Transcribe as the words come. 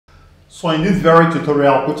So in this very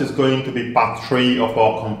tutorial, which is going to be part 3 of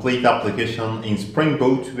our complete application in Spring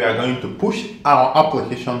Boot, we are going to push our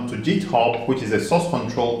application to GitHub, which is a source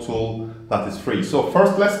control tool that is free. So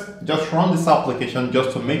first, let's just run this application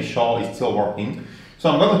just to make sure it's still working. So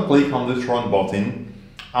I'm going to click on this run button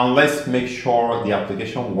and let's make sure the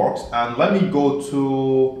application works. And let me go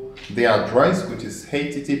to the address, which is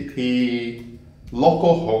http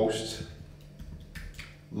localhost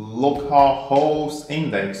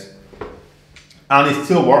index. And it's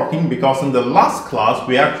still working because in the last class,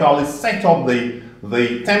 we actually set up the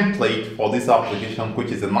template for this application,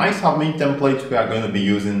 which is a nice admin template we are going to be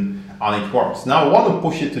using, and it works. Now I want to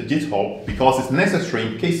push it to GitHub because it's necessary.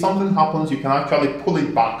 In case something happens, you can actually pull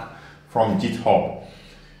it back from GitHub.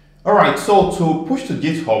 All right, so to push to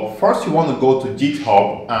GitHub, first you want to go to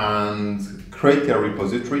GitHub and create a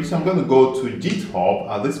repository. So I'm going to go to GitHub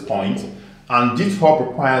at this point. And GitHub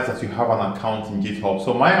requires that you have an account in GitHub.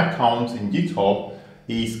 So my account in GitHub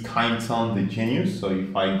is Kyneton the Genius. So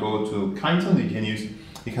if I go to Kyneton the Genius,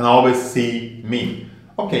 you can always see me.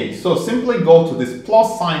 Okay, so simply go to this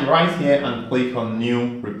plus sign right here and click on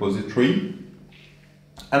New Repository.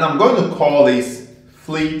 And I'm going to call this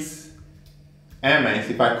FleetMS.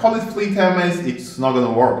 If I call it FleetMS, it's not going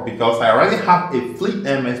to work because I already have a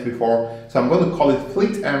FleetMS before. So I'm going to call it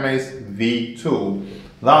FleetMS v2.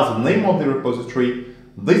 That's the name of the repository.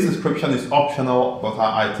 This description is optional, but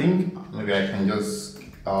I think maybe I can just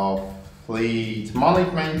Fleet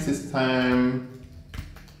Management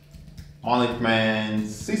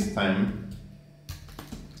System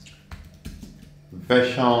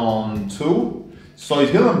version 2. So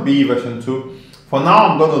it's going to be version 2. For now,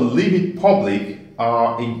 I'm going to leave it public.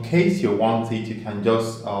 In case you want it, you can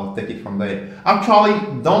just take it from there. Actually,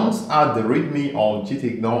 don't add the README or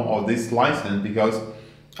gitignore or this license because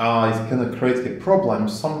it's going to create a problem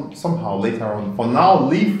somehow later on. For now,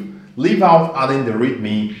 leave out adding the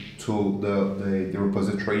README to the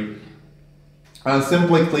repository and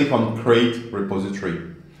simply click on Create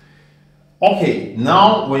Repository. Okay,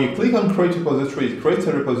 now when you click on Create Repository, it creates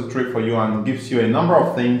a repository for you and gives you a number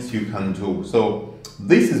of things you can do. So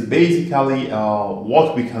this is basically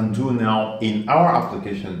what we can do now in our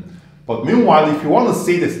application. But meanwhile, if you want to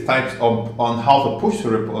see the steps on how to push to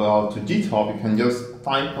GitHub, you can just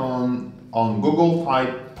type on Google,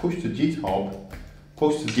 type push to GitHub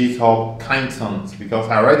Kyneton, because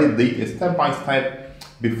I already did a step-by-step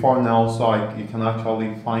before now, so you can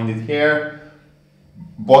actually find it here.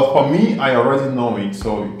 But for me, I already know it,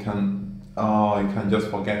 so you can just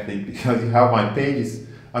forget it because you have my page is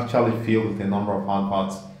actually filled with a number of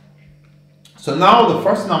adverts. So now the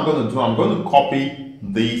first thing I'm going to do, I'm going to copy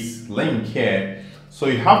this link here. So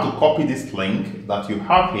you have to copy this link that you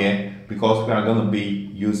have here because we are going to be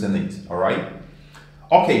using it. All right.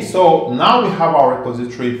 Okay, so now we have our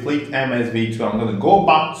repository FleetMS v2. I'm going to go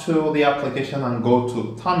back to the application and go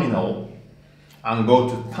to terminal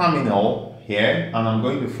here, and I'm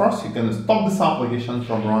going to first, you're going to stop this application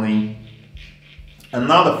from running. And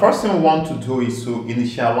now the first thing we want to do is to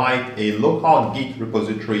initialize a local Git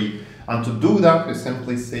repository. And to do that, we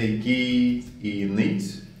simply say git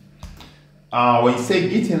init. When you say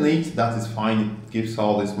git init, that is fine. It gives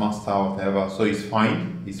all this master whatever. So it's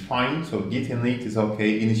fine. It's fine. So git init is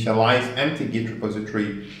okay. Initialize empty git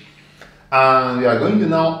repository. And we are going to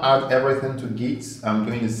now add everything to Git. I'm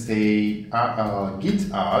going to say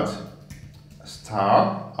git add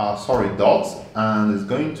dot, and it's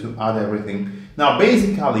going to add everything. Now,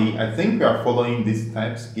 basically, I think we are following these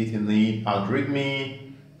steps: git init, add readme.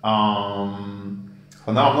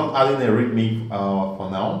 For now, I'm not adding a readme for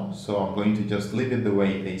now, so I'm going to just leave it the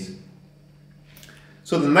way it is.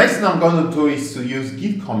 So the next thing I'm going to do is to use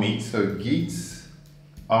git commit. So git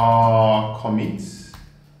commit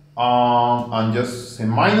and just say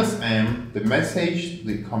 -m the message,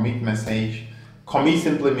 the commit message. Commit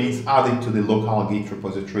simply means add it to the local Git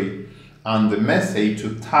repository, and the message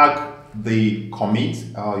to tag the commit.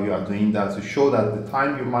 You are doing that to show that the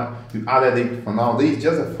time you added it. For now, this is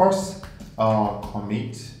just the first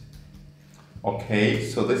commit. Okay,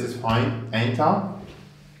 so this is fine. Enter.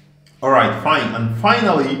 All right, fine. And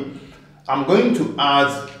finally, I'm going to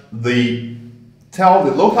tell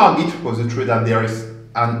the local Git repository that there is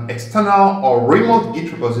an external or remote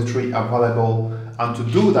Git repository available. And to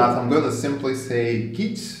do that, I'm going to simply say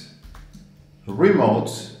git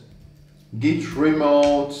remote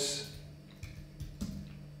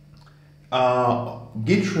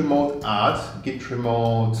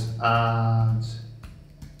add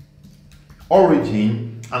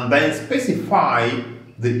origin, and then specify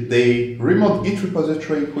the remote Git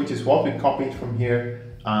repository, which is what we copied from here,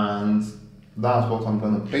 and that's what I'm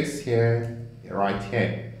going to paste here, right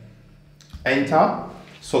here. enter.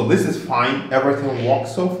 So this is fine, everything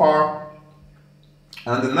works so far.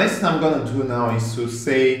 And the next thing I'm going to do now is to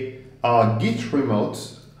say git remote.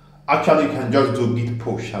 Actually, you can just do git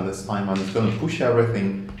push at this time and it's going to push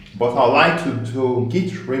everything. But I like to do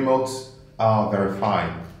git remote verify.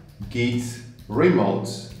 Git remote,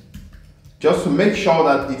 just to make sure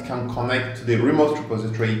that it can connect to the remote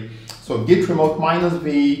repository. So git remote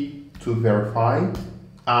 -v to verify,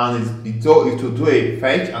 and it will do a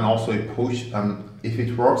fetch and also a push, and if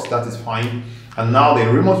it works, that is fine. And now the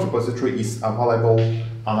remote repository is available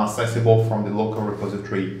and accessible from the local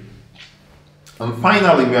repository. And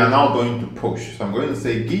finally, we are now going to push. So I'm going to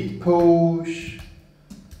say git push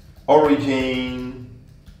origin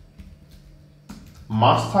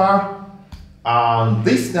master, and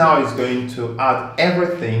this now is going to add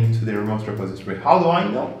everything to the remote repository. How do I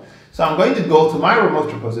know? So I'm going to go to my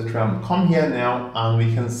remote repository and come here now, and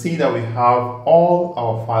we can see that we have all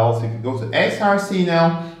our files. If you go to src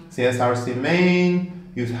now, see src main,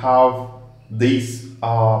 you have this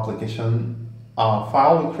application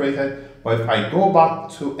file we created. But if I go back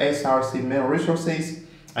to src main resources,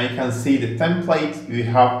 and you can see the template, we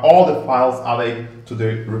have all the files added to the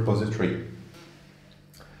repository.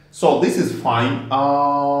 So this is fine.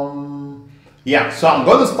 Yeah, so I'm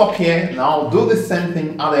going to stop here. Now do the same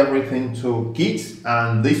thing, add everything to Git,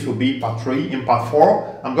 and this will be part 3. In part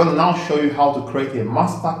 4, I'm going to now show you how to create a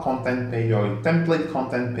master content page or a template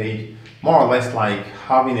content page, more or less like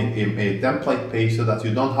having a template page, so that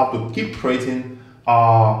you don't have to keep creating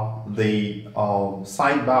the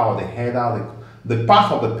sidebar or the header. The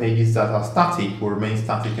part of the pages that are static will remain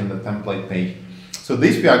static in the template page. So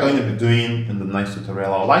this we are going to be doing in the next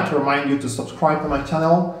tutorial. I would like to remind you to subscribe to my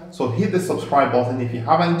channel. So hit the subscribe button. If you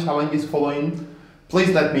have any challenges following, please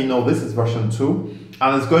let me know. This is version 2, and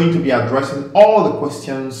it's going to be addressing all the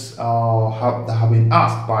questions that have been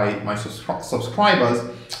asked by my subscribers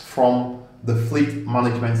from the Fleet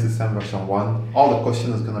Management System version 1. All the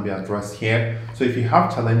questions are going to be addressed here. So if you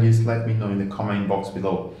have challenges, let me know in the comment box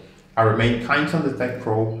below. I remain Kind the Tech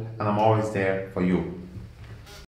Pro, and I'm always there for you.